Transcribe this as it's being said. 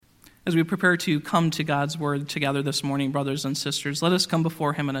As we prepare to come to God's word together this morning, brothers and sisters, let us come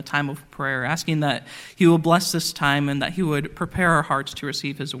before him in a time of prayer, asking that he will bless this time and that he would prepare our hearts to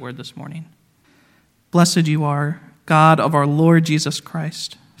receive his word this morning. Blessed you are, God of our Lord Jesus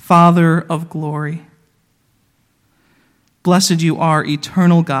Christ, Father of glory. Blessed you are,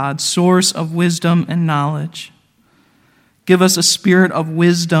 eternal God, source of wisdom and knowledge. Give us a spirit of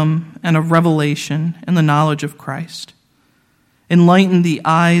wisdom and of revelation in the knowledge of Christ. Enlighten the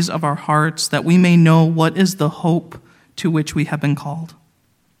eyes of our hearts that we may know what is the hope to which we have been called.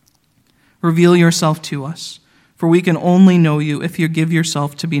 Reveal yourself to us, for we can only know you if you give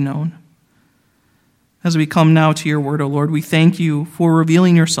yourself to be known. As we come now to your word, O Lord, we thank you for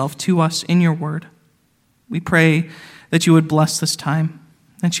revealing yourself to us in your word. We pray that you would bless this time,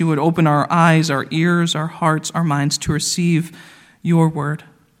 that you would open our eyes, our ears, our hearts, our minds to receive your word.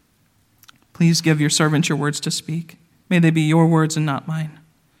 Please give your servant your words to speak. May they be your words and not mine.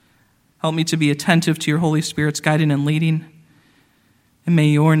 Help me to be attentive to your Holy Spirit's guiding and leading. And may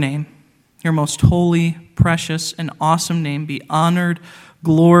your name, your most holy, precious, and awesome name be honored,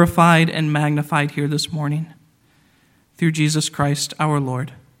 glorified, and magnified here this morning. Through Jesus Christ our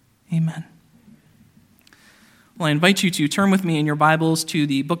Lord. Amen. Well, I invite you to turn with me in your Bibles to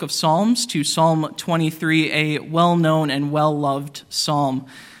the book of Psalms, to Psalm 23, a well-known and well-loved psalm.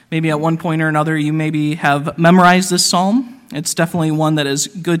 Maybe at one point or another you maybe have memorized this psalm. It's definitely one that is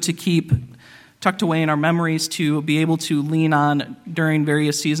good to keep tucked away in our memories to be able to lean on during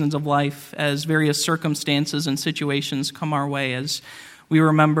various seasons of life as various circumstances and situations come our way as we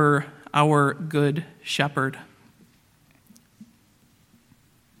remember our good shepherd.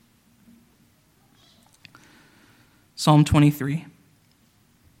 Psalm 23.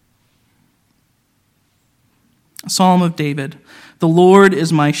 A psalm of David. The Lord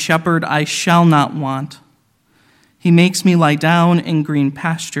is my shepherd, I shall not want. He makes me lie down in green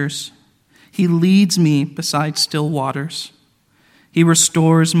pastures. He leads me beside still waters. He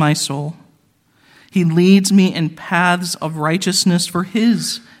restores my soul. He leads me in paths of righteousness for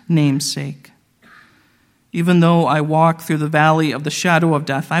his name's sake. Even though I walk through the valley of the shadow of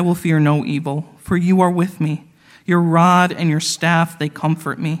death, I will fear no evil, for you are with me. Your rod and your staff, they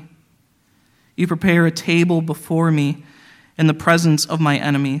comfort me. You prepare a table before me in the presence of my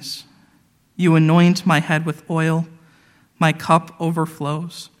enemies. You anoint my head with oil. My cup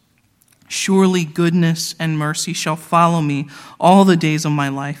overflows. Surely goodness and mercy shall follow me all the days of my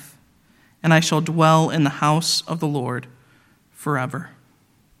life, and I shall dwell in the house of the Lord forever.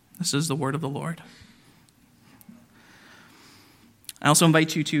 This is the word of the Lord. I also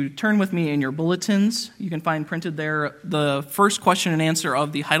invite you to turn with me in your bulletins. You can find printed there the first question and answer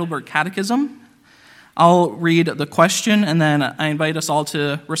of the Heidelberg Catechism. I'll read the question, and then I invite us all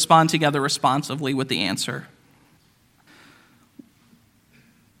to respond together responsively with the answer.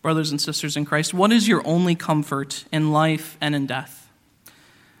 Brothers and sisters in Christ, what is your only comfort in life and in death?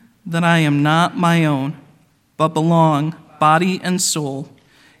 That I am not my own, but belong, body and soul,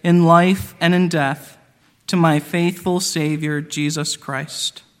 in life and in death, to my faithful Savior, Jesus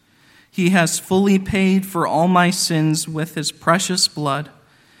Christ. He has fully paid for all my sins with his precious blood,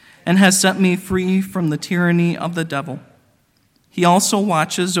 and has set me free from the tyranny of the devil. He also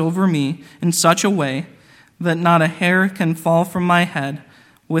watches over me in such a way that not a hair can fall from my head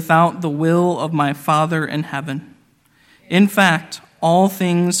without the will of my Father in heaven. In fact, all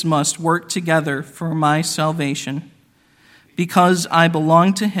things must work together for my salvation. Because I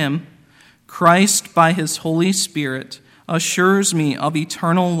belong to him, Christ, by his Holy Spirit, assures me of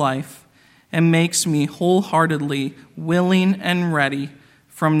eternal life and makes me wholeheartedly willing and ready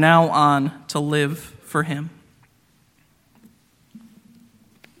from now on to live for him.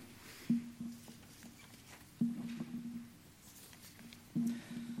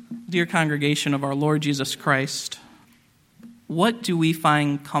 Dear congregation of our Lord Jesus Christ, what do we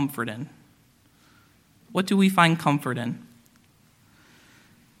find comfort in? What do we find comfort in?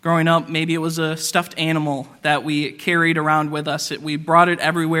 Growing up, maybe it was a stuffed animal that we carried around with us. We brought it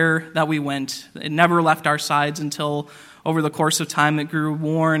everywhere that we went. It never left our sides until over the course of time it grew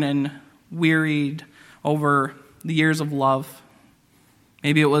worn and wearied over the years of love.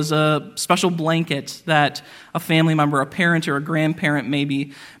 Maybe it was a special blanket that a family member, a parent or a grandparent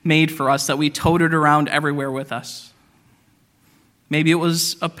maybe made for us that we toted around everywhere with us. Maybe it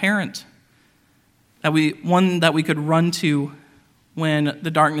was a parent, one that we could run to when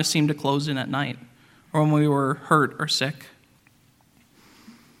the darkness seemed to close in at night or when we were hurt or sick.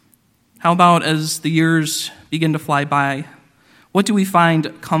 How about as the years begin to fly by, what do we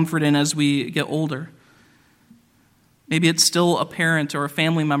find comfort in as we get older? Maybe it's still a parent or a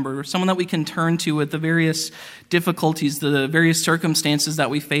family member or someone that we can turn to with the various difficulties, the various circumstances that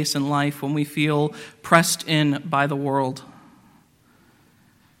we face in life when we feel pressed in by the world,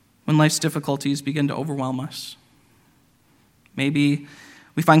 when life's difficulties begin to overwhelm us. Maybe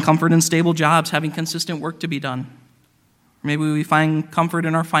we find comfort in stable jobs, having consistent work to be done. Maybe we find comfort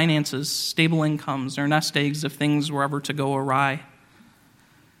in our finances, stable incomes, or nest eggs if things were ever to go awry.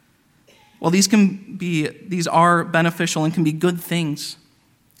 While these are beneficial and can be good things,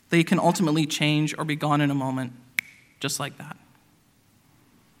 they can ultimately change or be gone in a moment, just like that.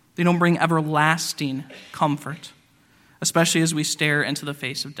 They don't bring everlasting comfort, especially as we stare into the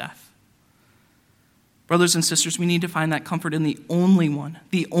face of death. Brothers and sisters, we need to find that comfort in the only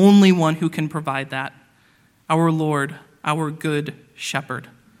one who can provide that, our Lord, our good shepherd.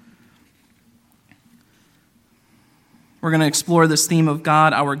 We're going to explore this theme of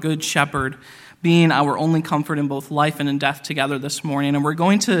God, our good shepherd, being our only comfort in both life and in death together this morning. And we're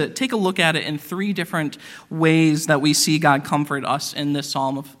going to take a look at it in three different ways that we see God comfort us in this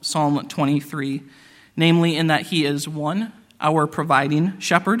psalm of Psalm 23. Namely, in that he is, 1, our providing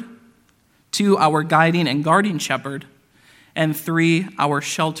shepherd, 2, our guiding and guarding shepherd, and 3, our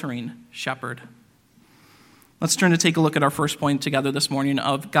sheltering shepherd. Let's turn to take a look at our first point together this morning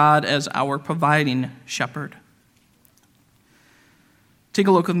of God as our providing shepherd. Take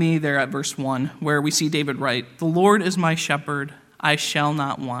a look with me there at verse 1, where we see David write, "The Lord is my shepherd, I shall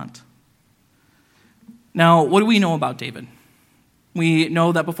not want." Now, what do we know about David? We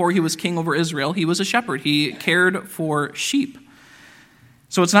know that before he was king over Israel, he was a shepherd. He cared for sheep.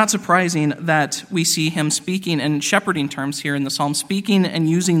 So it's not surprising that we see him speaking in shepherding terms here in the psalm, speaking and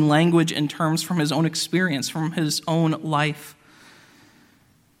using language and terms from his own experience, from his own life.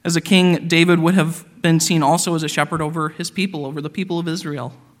 As a king, David would have been seen also as a shepherd over his people, over the people of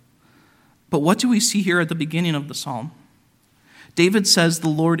Israel. But what do we see here at the beginning of the psalm? David says, "The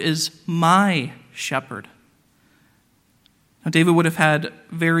Lord is my shepherd." Now, David would have had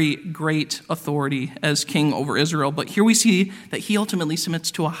very great authority as king over Israel, but here we see that he ultimately submits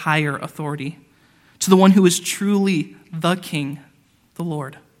to a higher authority, to the one who is truly the king, the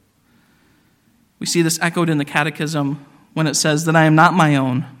Lord. We see this echoed in the Catechism when it says that I am not my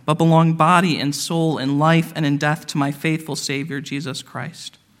own, but belong body and soul in life and in death to my faithful Savior, Jesus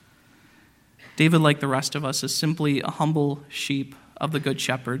Christ. David, like the rest of us, is simply a humble sheep of the Good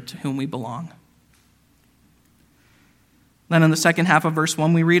Shepherd to whom we belong. Then in the second half of verse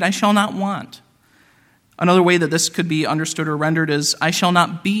 1, we read, "I shall not want." Another way that this could be understood or rendered is, "I shall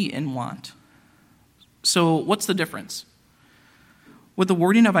not be in want." So what's the difference? With the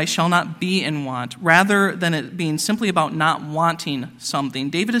wording of "I shall not be in want," rather than it being simply about not wanting something,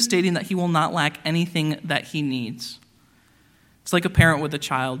 David is stating that he will not lack anything that he needs. It's like a parent with a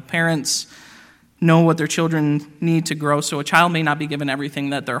child. Parents know what their children need to grow, so a child may not be given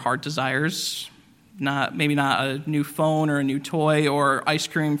everything that their heart desires. Maybe not a new phone or a new toy or ice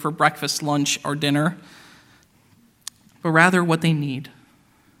cream for breakfast, lunch, or dinner, but rather what they need.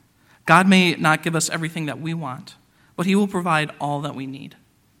 God may not give us everything that we want, but he will provide all that we need.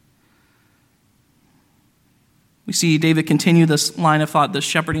 We see David continue this line of thought, this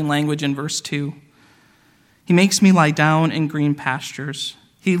shepherding language in verse 2. He makes me lie down in green pastures.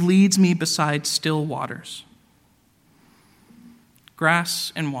 He leads me beside still waters.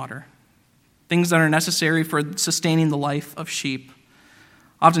 Grass and water, things that are necessary for sustaining the life of sheep.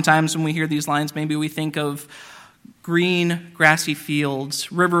 Oftentimes when we hear these lines, maybe we think of green, grassy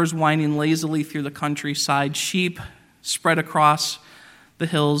fields, rivers winding lazily through the countryside, sheep spread across the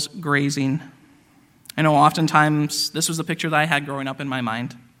hills grazing. I know oftentimes this was the picture that I had growing up in my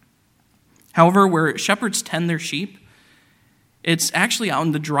mind. However, where shepherds tend their sheep, it's actually out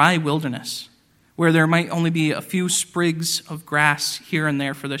in the dry wilderness, where there might only be a few sprigs of grass here and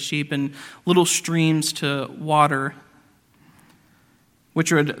there for the sheep and little streams to water,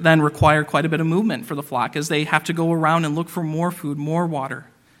 which would then require quite a bit of movement for the flock as they have to go around and look for more food, more water.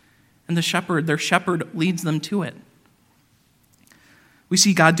 And their shepherd leads them to it. We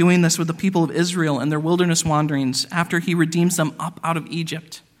see God doing this with the people of Israel and their wilderness wanderings after he redeems them up out of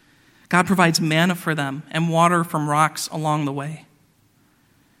Egypt. God provides manna for them and water from rocks along the way.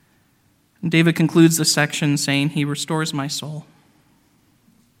 And David concludes this section saying, "He restores my soul."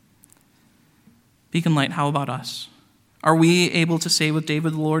 Beacon Light, how about us? Are we able to say with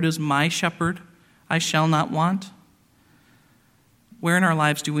David, "The Lord is my shepherd, I shall not want"? Where in our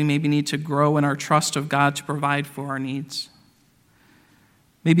lives do we maybe need to grow in our trust of God to provide for our needs?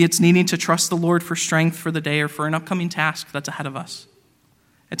 Maybe it's needing to trust the Lord for strength for the day or for an upcoming task that's ahead of us.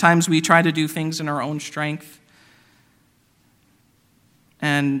 At times we try to do things in our own strength,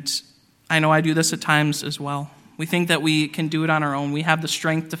 and I know I do this at times as well. We think that we can do it on our own. We have the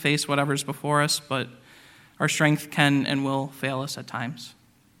strength to face whatever's before us, but our strength can and will fail us at times.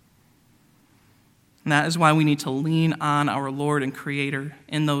 And that is why we need to lean on our Lord and Creator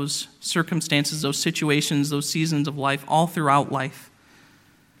in those circumstances, those situations, those seasons of life, all throughout life,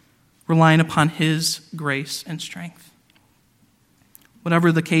 relying upon His grace and strength.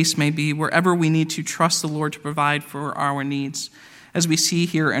 Whatever the case may be, wherever we need to trust the Lord to provide for our needs, as we see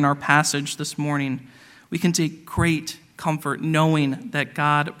here in our passage this morning, we can take great comfort knowing that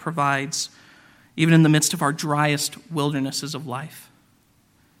God provides even in the midst of our driest wildernesses of life,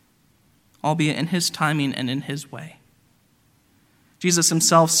 albeit in His timing and in His way. Jesus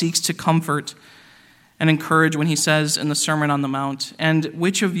Himself seeks to comfort and encourage when He says in the Sermon on the Mount, "And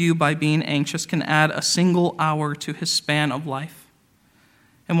which of you, by being anxious, can add a single hour to his span of life?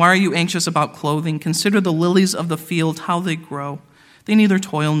 And why are you anxious about clothing? Consider the lilies of the field, how they grow. They neither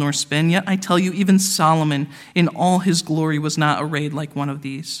toil nor spin. Yet I tell you, even Solomon in all his glory was not arrayed like one of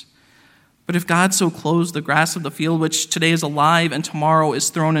these. But if God so clothes the grass of the field, which today is alive and tomorrow is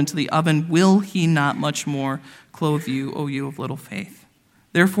thrown into the oven, will He not much more clothe you, O you of little faith?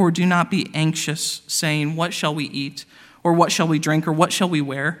 Therefore do not be anxious, saying, what shall we eat? Or what shall we drink? Or what shall we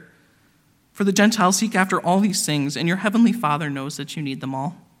wear? For the Gentiles seek after all these things, and your heavenly Father knows that you need them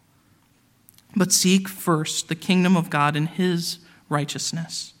all. But seek first the kingdom of God and His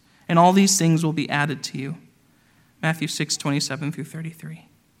righteousness, and all these things will be added to you." Matthew 6:27-33.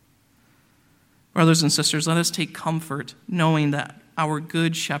 Brothers and sisters, let us take comfort knowing that our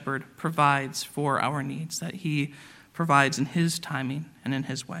good shepherd provides for our needs, that He provides in His timing and in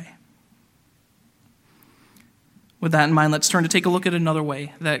His way. With that in mind, let's turn to take a look at another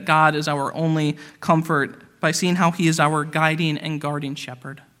way that God is our only comfort by seeing how He is our guiding and guarding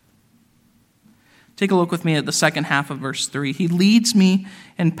shepherd. Take a look with me at the second half of verse 3. He leads me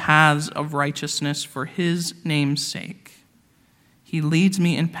in paths of righteousness for His name's sake. He leads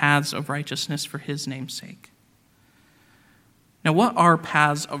me in paths of righteousness for His name's sake. Now, what are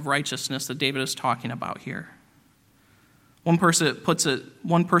paths of righteousness that David is talking about here? One person puts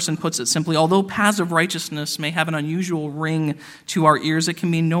it simply, although paths of righteousness may have an unusual ring to our ears, it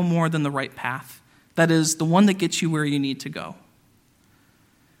can mean no more than the right path. That is, the one that gets you where you need to go.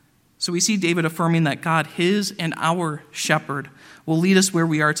 So we see David affirming that God, His and our shepherd, will lead us where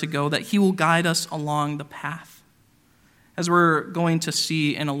we are to go, that He will guide us along the path. As we're going to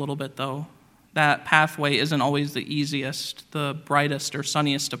see in a little bit, though, that pathway isn't always the easiest, the brightest, or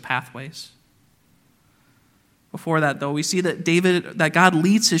sunniest of pathways. Before that, though, we see that God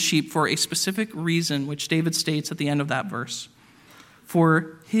leads His sheep for a specific reason, which David states at the end of that verse,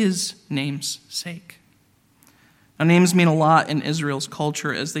 for His name's sake. Now, names mean a lot in Israel's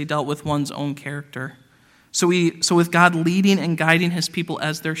culture as they dealt with one's own character. So with God leading and guiding His people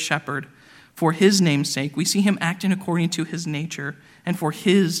as their shepherd, for His name's sake, we see Him acting according to His nature and for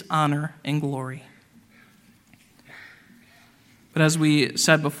His honor and glory. But as we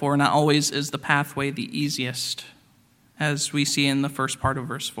said before, not always is the pathway the easiest, as we see in the first part of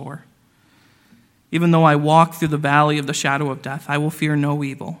verse 4. Even though I walk through the valley of the shadow of death, I will fear no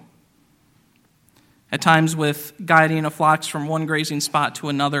evil. At times, with guiding of flocks from one grazing spot to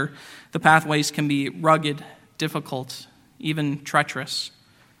another, the pathways can be rugged, difficult, even treacherous.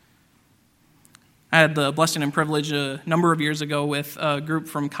 I had the blessing and privilege a number of years ago with a group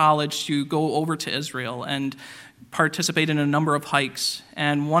from college to go over to Israel and participate in a number of hikes.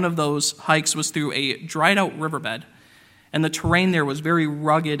 And one of those hikes was through a dried-out riverbed. And the terrain there was very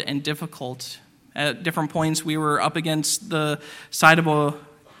rugged and difficult. At different points, we were up against the side of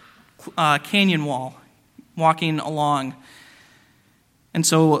a canyon wall, walking along. And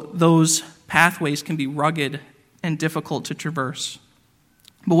so those pathways can be rugged and difficult to traverse.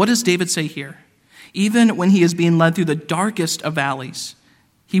 But what does David say here? Even when he is being led through the darkest of valleys,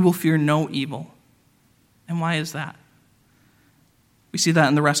 he will fear no evil. And why is that? We see that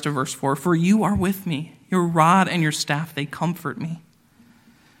in the rest of verse 4. For you are with me, your rod and your staff, they comfort me.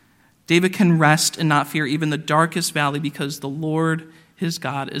 David can rest and not fear even the darkest valley because the Lord, his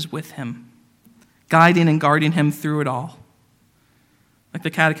God, is with him, guiding and guarding him through it all. Like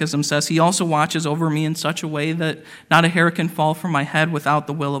the Catechism says, he also watches over me in such a way that not a hair can fall from my head without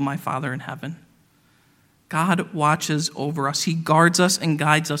the will of my Father in heaven. God watches over us. He guards us and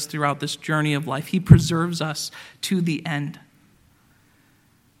guides us throughout this journey of life. He preserves us to the end.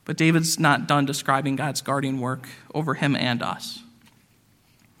 But David's not done describing God's guarding work over him and us.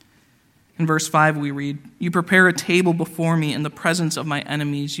 In verse 5 we read, you prepare a table before me in the presence of my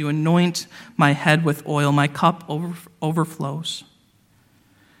enemies. You anoint my head with oil. My cup overflows.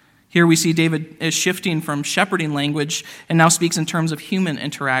 Here we see David is shifting from shepherding language and now speaks in terms of human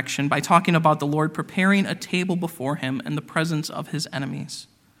interaction by talking about the Lord preparing a table before him in the presence of his enemies.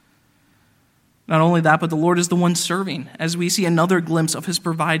 Not only that, but the Lord is the one serving, as we see another glimpse of his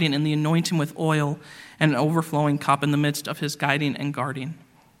providing in the anointing with oil and an overflowing cup in the midst of his guiding and guarding.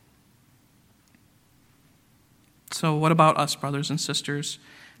 So what about us, brothers and sisters?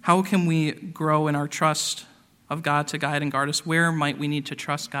 How can we grow in our trust of God to guide and guard us? Where might we need to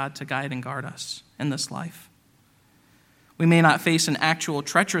trust God to guide and guard us in this life? We may not face an actual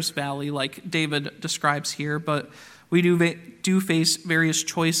treacherous valley like David describes here, but we do face various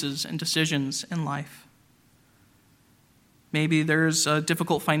choices and decisions in life. Maybe there's a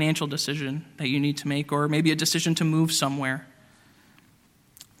difficult financial decision that you need to make, or maybe a decision to move somewhere.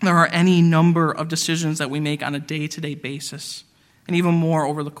 There are any number of decisions that we make on a day-to-day basis, and even more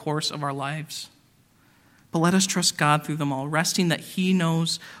over the course of our lives. But let us trust God through them all, resting that he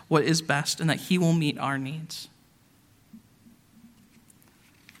knows what is best and that he will meet our needs.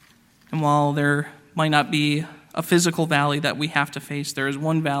 And while there might not be a physical valley that we have to face, there is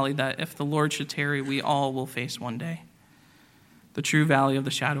one valley that if the Lord should tarry, we all will face one day. The true valley of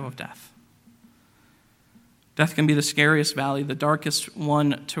the shadow of death. Death can be the scariest valley, the darkest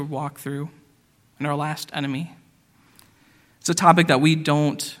one to walk through, and our last enemy. It's a topic that we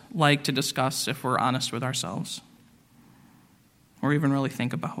don't like to discuss if we're honest with ourselves, or even really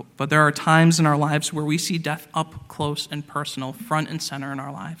think about. But there are times in our lives where we see death up close and personal, front and center in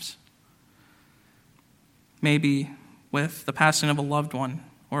our lives. Maybe with the passing of a loved one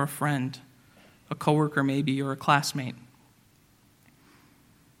or a friend, a coworker maybe, or a classmate.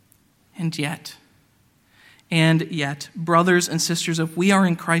 And yet, brothers and sisters, if we are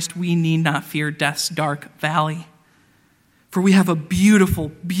in Christ, we need not fear death's dark valley. For we have a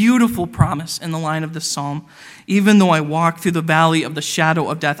beautiful, beautiful promise in the line of this psalm. Even though I walk through the valley of the shadow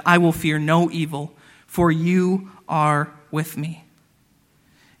of death, I will fear no evil, for you are with me.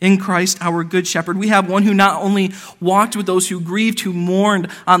 In Christ, our good shepherd, we have one who not only walked with those who grieved, who mourned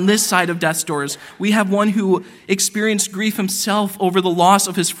on this side of death's doors. We have one who experienced grief himself over the loss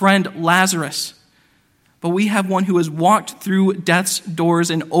of his friend Lazarus. But we have one who has walked through death's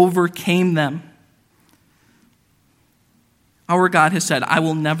doors and overcame them. Our God has said, I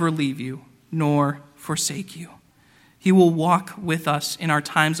will never leave you nor forsake you. He will walk with us in our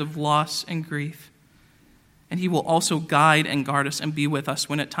times of loss and grief. And he will also guide and guard us and be with us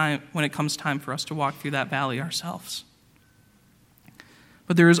when it comes time for us to walk through that valley ourselves.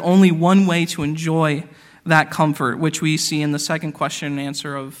 But there is only one way to enjoy that comfort, which we see in the second question and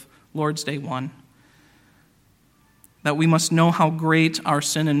answer of Lord's Day 1. That we must know how great our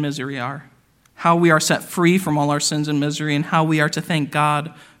sin and misery are, how we are set free from all our sins and misery, and how we are to thank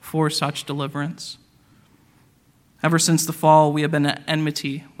God for such deliverance. Ever since the fall, we have been at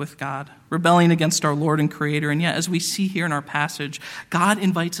enmity with God, rebelling against our Lord and Creator, and yet, as we see here in our passage, God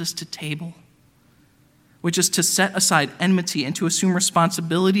invites us to table, which is to set aside enmity and to assume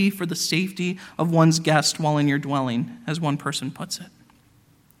responsibility for the safety of one's guest while in your dwelling, as one person puts it.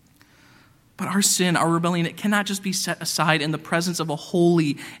 But our sin, our rebellion, it cannot just be set aside in the presence of a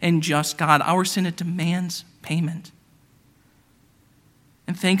holy and just God. Our sin, it demands payment.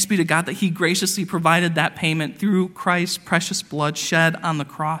 And thanks be to God that he graciously provided that payment through Christ's precious blood shed on the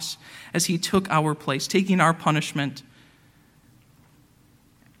cross as he took our place, taking our punishment,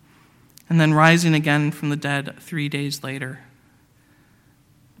 and then rising again from the dead 3 days later.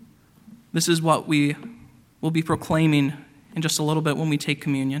 This is what we will be proclaiming in just a little bit when we take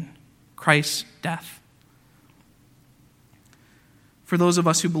communion. Christ's death. For those of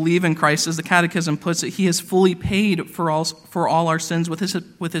us who believe in Christ, as the Catechism puts it, he has fully paid for all our sins with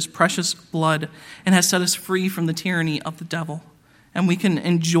his precious blood and has set us free from the tyranny of the devil. And we can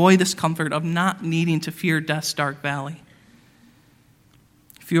enjoy this comfort of not needing to fear death's dark valley.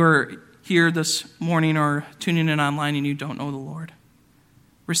 If you're here this morning or tuning in online and you don't know the Lord,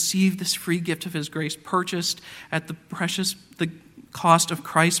 receive this free gift of his grace purchased at the cost of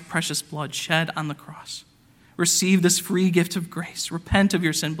Christ's precious blood shed on the cross. Receive this free gift of grace. Repent of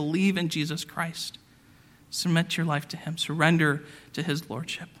your sin. Believe in Jesus Christ. Submit your life to him. Surrender to his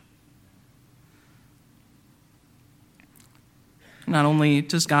lordship. Not only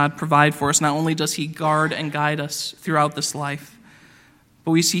does God provide for us, not only does he guard and guide us throughout this life,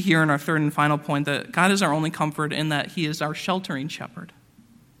 but we see here in our third and final point that God is our only comfort in that he is our sheltering shepherd.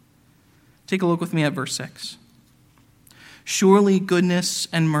 Take a look with me at verse 6. Surely goodness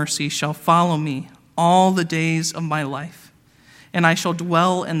and mercy shall follow me all the days of my life, and I shall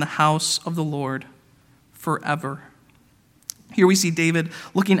dwell in the house of the Lord forever. Here we see David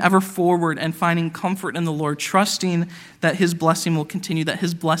looking ever forward and finding comfort in the Lord, trusting that his blessing will continue, that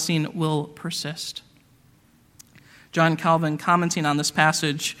his blessing will persist. John Calvin, commenting on this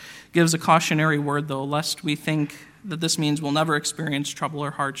passage, gives a cautionary word, though, lest we think that this means we'll never experience trouble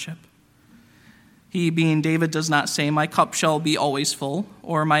or hardship. He, being David, does not say, "My cup shall be always full,"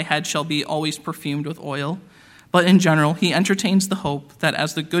 or "My head shall be always perfumed with oil." But in general, he entertains the hope that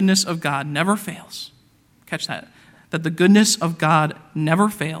as the goodness of God never fails, catch that the goodness of God never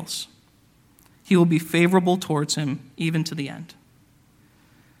fails, he will be favorable towards him even to the end.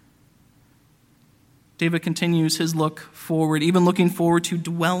 David continues his look forward, even looking forward to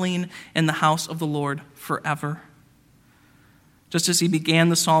dwelling in the house of the Lord forever. Just as he began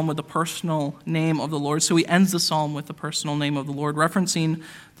the psalm with the personal name of the Lord, so he ends the psalm with the personal name of the Lord, referencing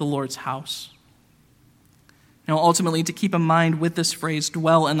the Lord's house. Now, ultimately, to keep in mind with this phrase,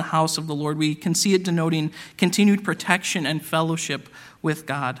 dwell in the house of the Lord, we can see it denoting continued protection and fellowship with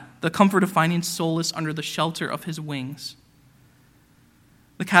God, the comfort of finding solace under the shelter of his wings.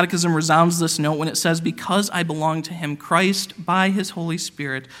 The Catechism resounds this note when it says, "Because I belong to him, Christ, by his Holy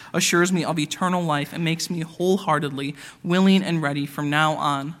Spirit, assures me of eternal life and makes me wholeheartedly willing and ready from now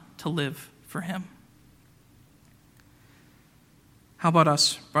on to live for him." How about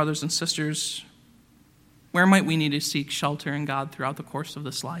us, brothers and sisters? Where might we need to seek shelter in God throughout the course of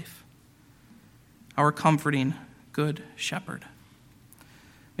this life? Our comforting good shepherd.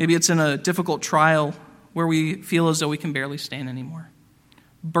 Maybe it's in a difficult trial where we feel as though we can barely stand anymore,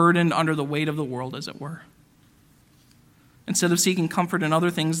 burdened under the weight of the world, as it were. Instead of seeking comfort in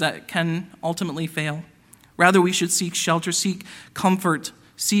other things that can ultimately fail, rather we should seek shelter, seek comfort,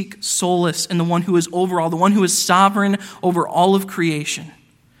 seek solace in the one who is over all, the one who is sovereign over all of creation,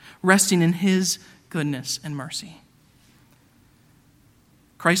 resting in his goodness and mercy.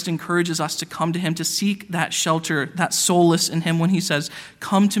 Christ encourages us to come to him, to seek that shelter, that solace in him when he says,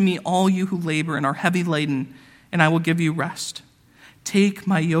 "Come to me, all you who labor and are heavy laden, and I will give you rest. Take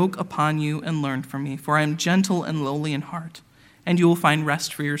my yoke upon you and learn from me, for I am gentle and lowly in heart, and you will find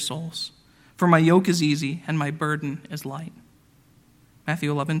rest for your souls. For my yoke is easy and my burden is light."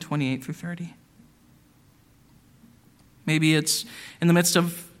 Matthew 11:28-30. Maybe it's in the midst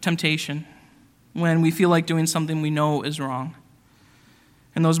of temptation, when we feel like doing something we know is wrong.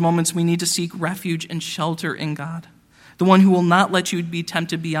 In those moments, we need to seek refuge and shelter in God, the one who will not let you be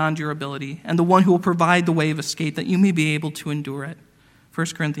tempted beyond your ability, and the one who will provide the way of escape that you may be able to endure it.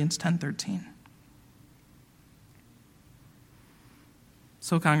 1 Corinthians 10:13.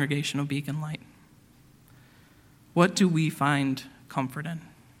 So, congregation of Beacon Light, what do we find comfort in?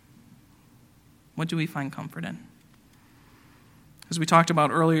 What do we find comfort in? As we talked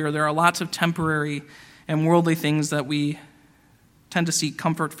about earlier, there are lots of temporary and worldly things that we tend to seek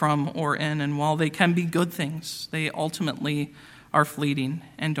comfort from or in, and while they can be good things, they ultimately are fleeting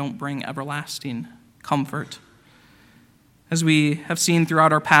and don't bring everlasting comfort. As we have seen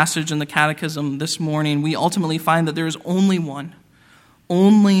throughout our passage in the Catechism this morning, we ultimately find that there is only one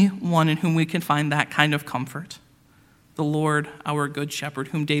in whom we can find that kind of comfort, the Lord, our good shepherd,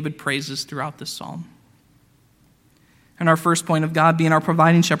 whom David praises throughout this psalm. And our first point of God being our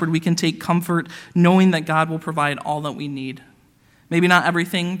providing shepherd, we can take comfort knowing that God will provide all that we need. Maybe not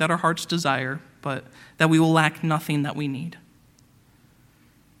everything that our hearts desire, but that we will lack nothing that we need.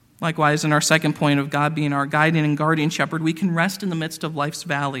 Likewise, in our second point of God being our guiding and guardian shepherd, we can rest in the midst of life's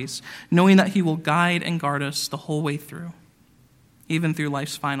valleys, knowing that he will guide and guard us the whole way through, even through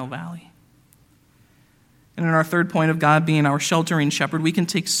life's final valley. And in our third point of God being our sheltering shepherd, we can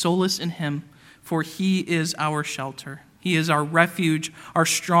take solace in him, for he is our shelter. He is our refuge, our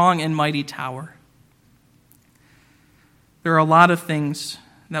strong and mighty tower. There are a lot of things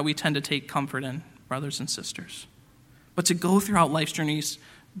that we tend to take comfort in, brothers and sisters. But to go throughout life's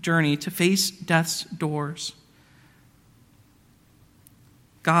journey, to face death's doors,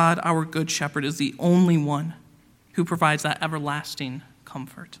 God, our good shepherd, is the only one who provides that everlasting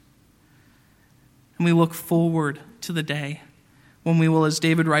comfort. And we look forward to the day when we will, as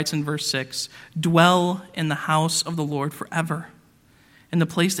David writes in verse 6, dwell in the house of the Lord forever, in the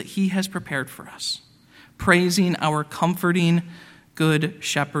place that he has prepared for us, praising our comforting good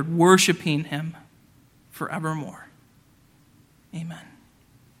shepherd, worshiping him forevermore. Amen.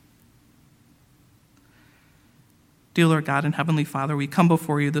 Dear Lord God and Heavenly Father, we come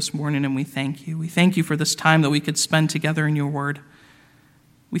before you this morning and we thank you. We thank you for this time that we could spend together in your word.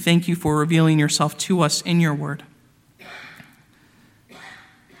 We thank you for revealing yourself to us in your word.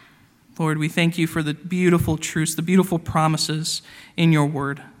 Lord, we thank you for the beautiful truths, the beautiful promises in your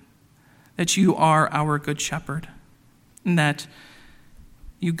word, that you are our good shepherd, and that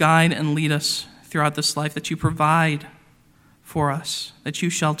you guide and lead us throughout this life, that you provide for us, that you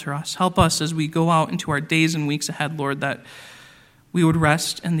shelter us. Help us as we go out into our days and weeks ahead, Lord, that we would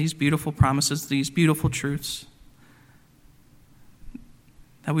rest in these beautiful promises, these beautiful truths.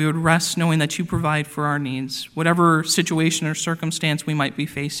 That we would rest knowing that you provide for our needs, whatever situation or circumstance we might be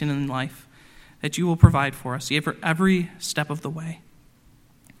facing in life, that you will provide for us every step of the way.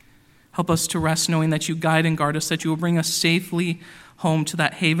 Help us to rest knowing that you guide and guard us, that you will bring us safely home to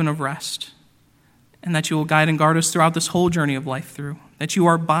that haven of rest, and that you will guide and guard us throughout this whole journey of life through, that you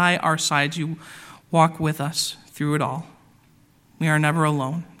are by our sides, you walk with us through it all. We are never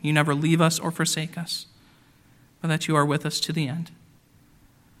alone. You never leave us or forsake us, but that you are with us to the end.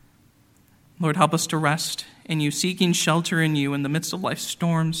 Lord, help us to rest in you, seeking shelter in you in the midst of life's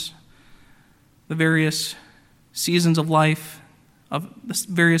storms, the various seasons of life, of the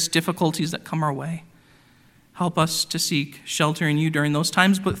various difficulties that come our way. Help us to seek shelter in you during those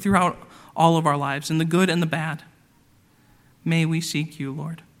times, but throughout all of our lives, in the good and the bad. May we seek you,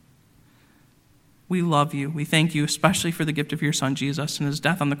 Lord. We love you. We thank you, especially for the gift of your Son, Jesus, and his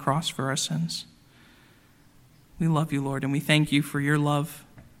death on the cross for our sins. We love you, Lord, and we thank you for your love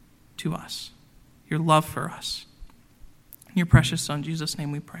to us, your love for us. In your precious Son, Jesus'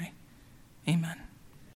 name we pray. Amen.